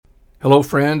Hello,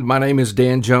 friend. My name is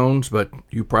Dan Jones, but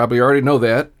you probably already know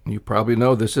that. You probably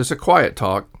know this is a quiet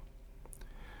talk.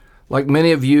 Like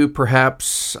many of you,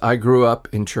 perhaps I grew up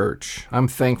in church. I'm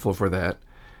thankful for that.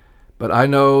 But I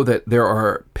know that there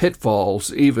are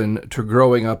pitfalls even to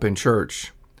growing up in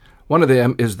church. One of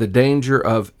them is the danger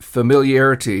of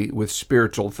familiarity with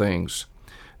spiritual things.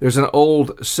 There's an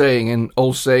old saying, and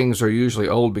old sayings are usually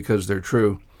old because they're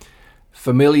true.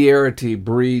 Familiarity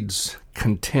breeds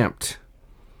contempt.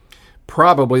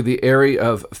 Probably the area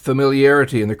of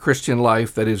familiarity in the Christian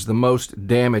life that is the most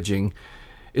damaging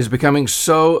is becoming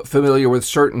so familiar with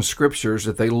certain scriptures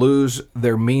that they lose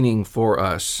their meaning for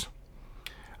us.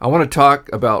 I want to talk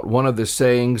about one of the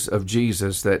sayings of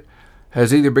Jesus that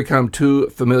has either become too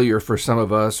familiar for some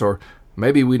of us, or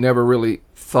maybe we never really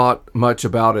thought much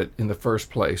about it in the first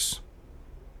place.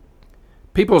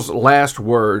 People's last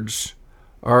words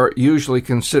are usually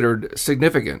considered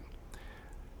significant.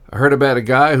 I heard about a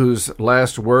guy whose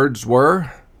last words were,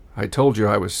 "I told you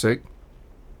I was sick."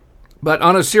 But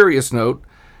on a serious note,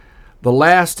 the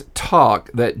last talk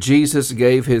that Jesus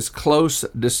gave his close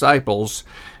disciples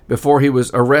before he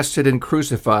was arrested and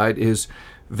crucified is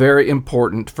very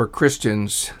important for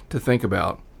Christians to think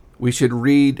about. We should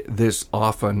read this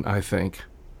often, I think.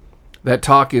 That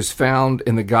talk is found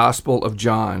in the Gospel of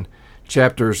John,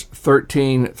 chapters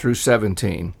 13 through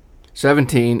 17.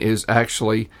 17 is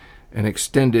actually an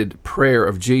extended prayer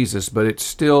of Jesus, but it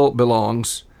still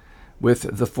belongs with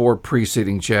the four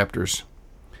preceding chapters.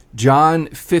 John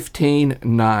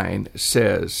 15:9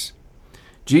 says,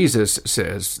 Jesus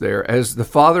says there, "As the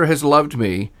Father has loved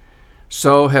me,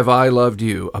 so have I loved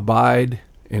you. Abide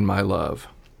in my love."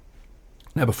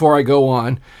 Now, before I go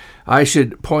on, I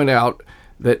should point out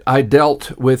that I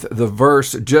dealt with the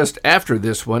verse just after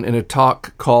this one in a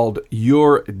talk called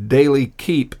Your Daily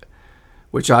Keep,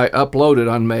 which I uploaded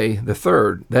on May the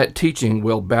 3rd. That teaching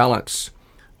will balance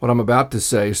what I'm about to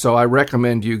say, so I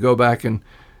recommend you go back and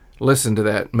listen to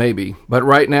that, maybe. But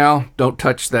right now, don't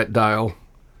touch that dial.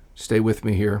 Stay with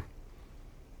me here.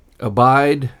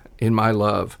 Abide in my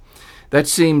love. That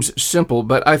seems simple,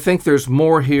 but I think there's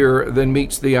more here than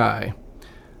meets the eye.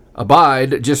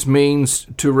 Abide just means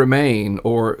to remain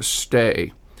or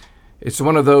stay. It's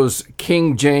one of those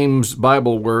King James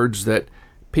Bible words that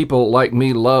people like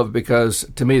me love because,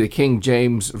 to me, the King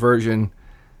James Version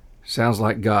sounds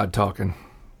like God talking.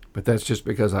 But that's just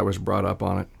because I was brought up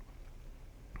on it.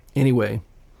 Anyway,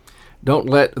 don't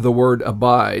let the word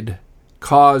abide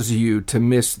cause you to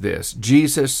miss this.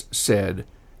 Jesus said,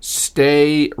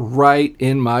 "Stay right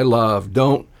in my love.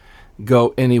 Don't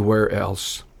go anywhere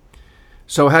else."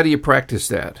 So how do you practice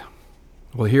that?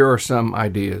 Well, here are some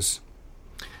ideas.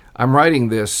 I'm writing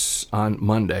this on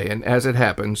Monday, and as it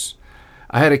happens,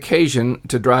 I had occasion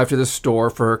to drive to the store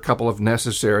for a couple of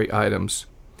necessary items.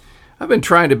 I've been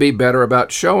trying to be better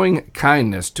about showing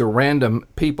kindness to random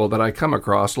people that I come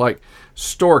across, like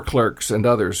store clerks and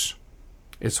others.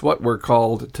 It's what we're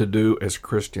called to do as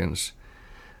Christians.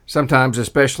 Sometimes,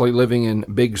 especially living in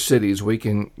big cities, we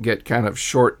can get kind of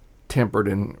short-tempered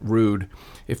and rude.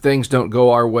 If things don't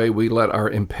go our way, we let our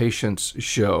impatience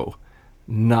show.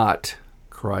 Not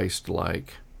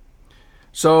Christ-like.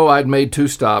 So I'd made 2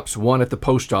 stops, one at the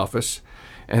post office,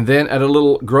 and then at a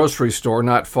little grocery store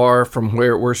not far from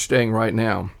where we're staying right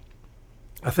now.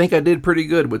 I think I did pretty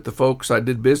good with the folks I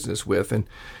did business with, and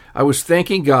I was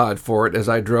thanking God for it as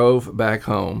I drove back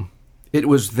home. It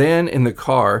was then in the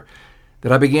car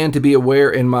that I began to be aware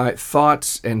in my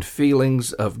thoughts and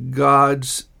feelings of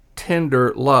God's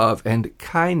tender love and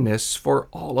kindness for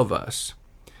all of us.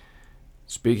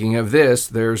 Speaking of this,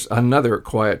 there's another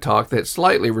quiet talk that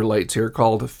slightly relates here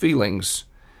called Feelings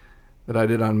that I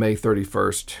did on May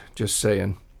 31st, just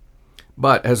saying.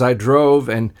 But as I drove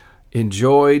and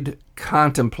enjoyed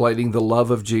contemplating the love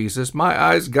of Jesus, my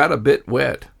eyes got a bit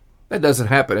wet. That doesn't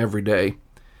happen every day,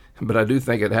 but I do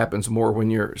think it happens more when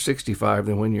you're 65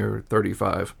 than when you're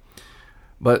 35.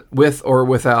 But with or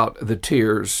without the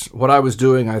tears, what I was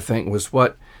doing, I think, was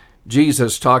what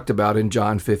Jesus talked about in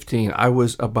John 15. I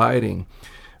was abiding,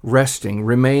 resting,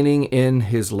 remaining in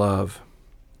his love.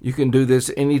 You can do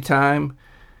this anytime,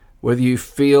 whether you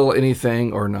feel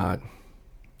anything or not.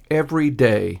 Every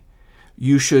day,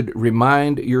 you should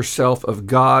remind yourself of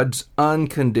God's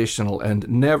unconditional and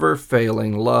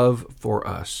never-failing love for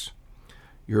us.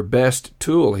 Your best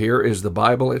tool here is the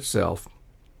Bible itself.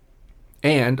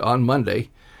 And on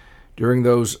Monday, during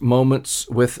those moments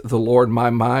with the Lord, my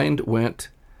mind went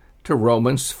to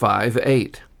Romans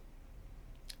 5:8.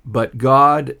 But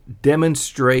God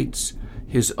demonstrates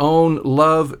his own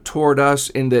love toward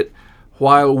us in that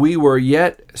while we were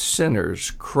yet sinners,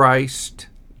 Christ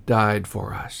died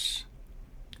for us.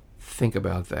 Think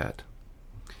about that.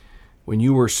 when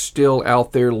you were still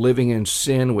out there living in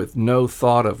sin with no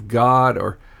thought of God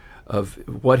or of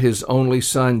what his only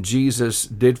son Jesus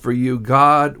did for you,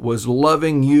 God was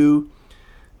loving you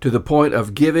to the point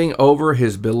of giving over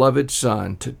his beloved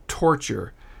son to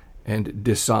torture and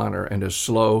dishonor and a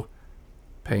slow,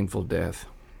 painful death.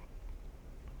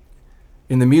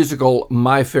 In the musical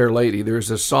My Fair Lady,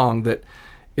 there's a song that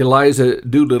Eliza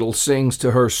Doolittle sings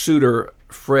to her suitor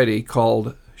Freddie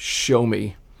called Show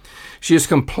Me. She is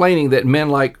complaining that men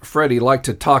like Freddie like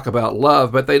to talk about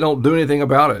love, but they don't do anything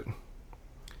about it.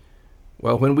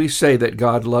 Well, when we say that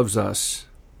God loves us,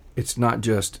 it's not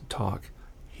just talk.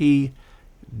 He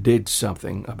did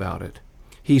something about it.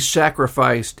 He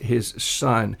sacrificed his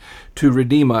son to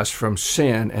redeem us from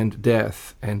sin and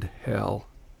death and hell.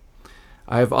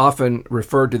 I have often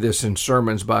referred to this in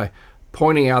sermons by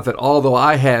pointing out that although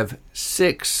I have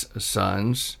 6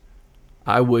 sons,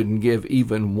 I wouldn't give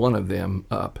even one of them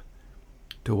up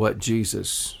to what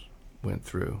Jesus went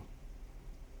through.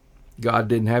 God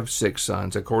didn't have 6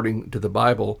 sons. According to the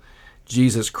Bible,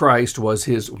 Jesus Christ was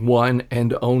his one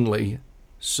and only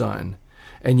Son.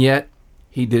 And yet,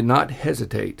 he did not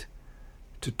hesitate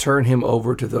to turn him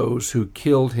over to those who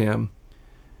killed him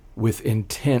with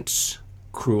intense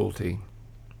cruelty.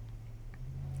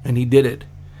 And he did it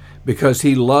because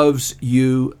he loves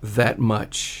you that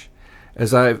much.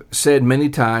 As I've said many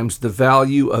times, the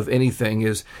value of anything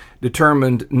is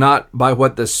determined not by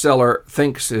what the seller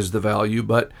thinks is the value,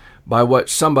 but by what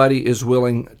somebody is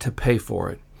willing to pay for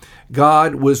it.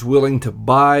 God was willing to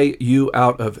buy you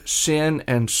out of sin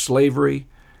and slavery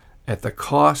at the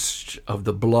cost of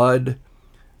the blood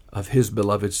of his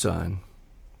beloved Son.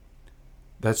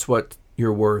 That's what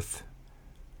you're worth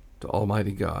to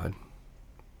Almighty God.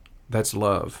 That's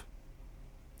love.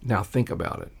 Now think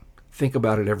about it. Think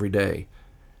about it every day.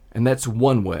 And that's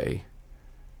one way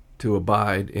to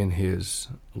abide in his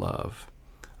love.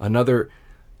 Another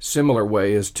similar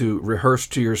way is to rehearse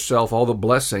to yourself all the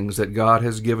blessings that God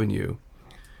has given you.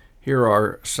 Here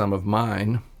are some of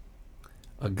mine.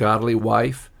 A godly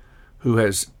wife who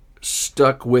has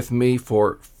stuck with me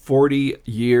for 40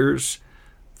 years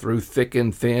through thick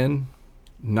and thin,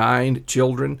 9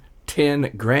 children,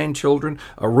 10 grandchildren,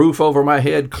 a roof over my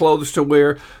head, clothes to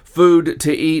wear, food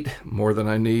to eat, more than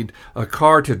I need, a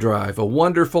car to drive, a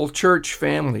wonderful church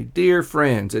family, dear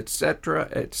friends, etc.,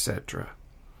 etc.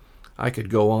 I could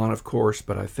go on, of course,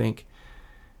 but I think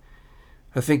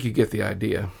you get the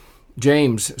idea.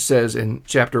 James says in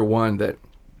chapter 1 that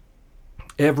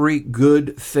every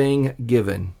good thing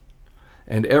given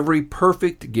and every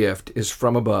perfect gift is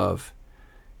from above,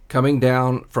 coming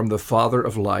down from the Father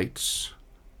of lights,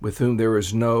 with whom there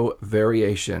is no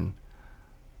variation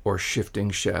or shifting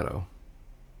shadow.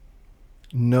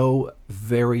 No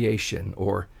variation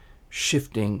or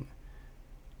shifting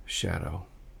shadow.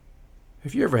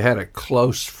 Have you ever had a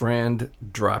close friend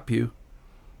drop you?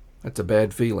 That's a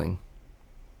bad feeling.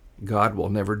 God will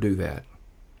never do that.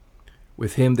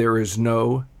 With him there is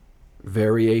no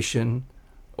variation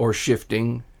or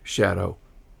shifting shadow.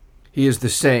 He is the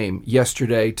same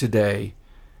yesterday, today,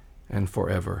 and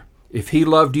forever. If he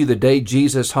loved you the day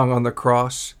Jesus hung on the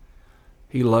cross,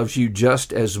 he loves you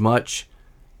just as much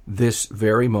this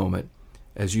very moment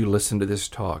as you listen to this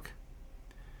talk.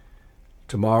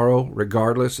 Tomorrow,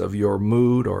 regardless of your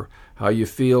mood or how you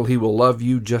feel, he will love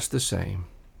you just the same.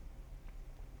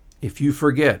 If you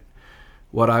forget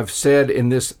what I've said in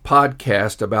this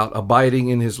podcast about abiding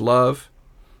in his love,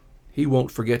 he won't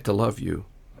forget to love you,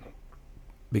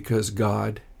 because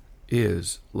God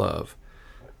is love.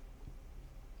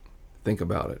 Think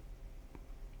about it.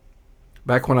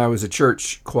 Back when I was a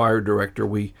church choir director,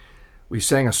 we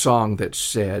sang a song that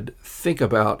said, think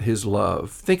about his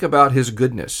love, think about his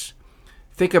goodness,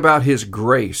 think about his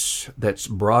grace that's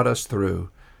brought us through.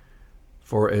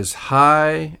 For as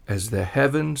high as the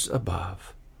heavens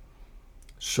above,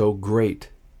 so great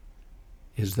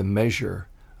is the measure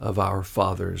of our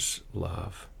Father's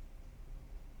love.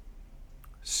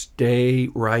 Stay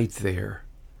right there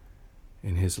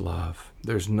in his love.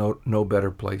 There's no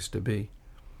better place to be.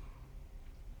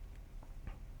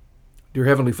 Dear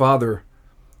Heavenly Father,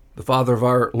 the Father of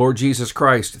our Lord Jesus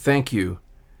Christ, thank you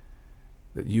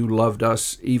that you loved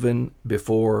us even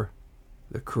before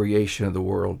the creation of the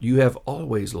world. You have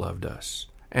always loved us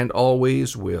and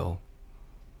always will.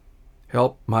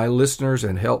 Help my listeners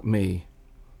and help me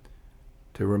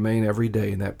to remain every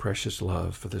day in that precious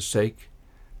love for the sake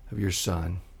of your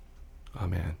Son.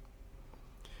 Amen.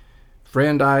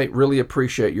 Friend, I really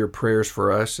appreciate your prayers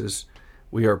for us as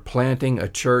we are planting a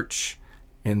church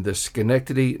in the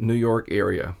Schenectady, New York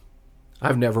area.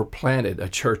 I've never planted a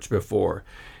church before.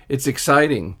 It's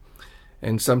exciting,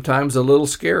 and sometimes a little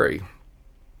scary.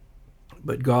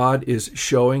 But God is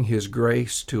showing His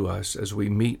grace to us as we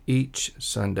meet each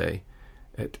Sunday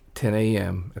at 10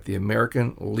 a.m. at the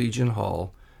American Legion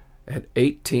Hall at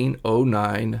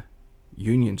 1809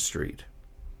 Union Street.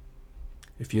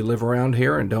 If you live around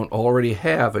here and don't already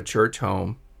have a church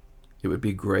home, it would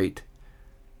be great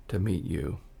to meet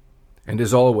you. And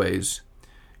as always,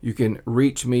 you can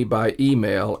reach me by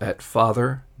email at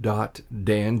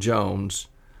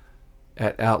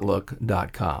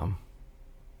father.danjones@outlook.com.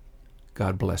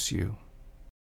 God bless you.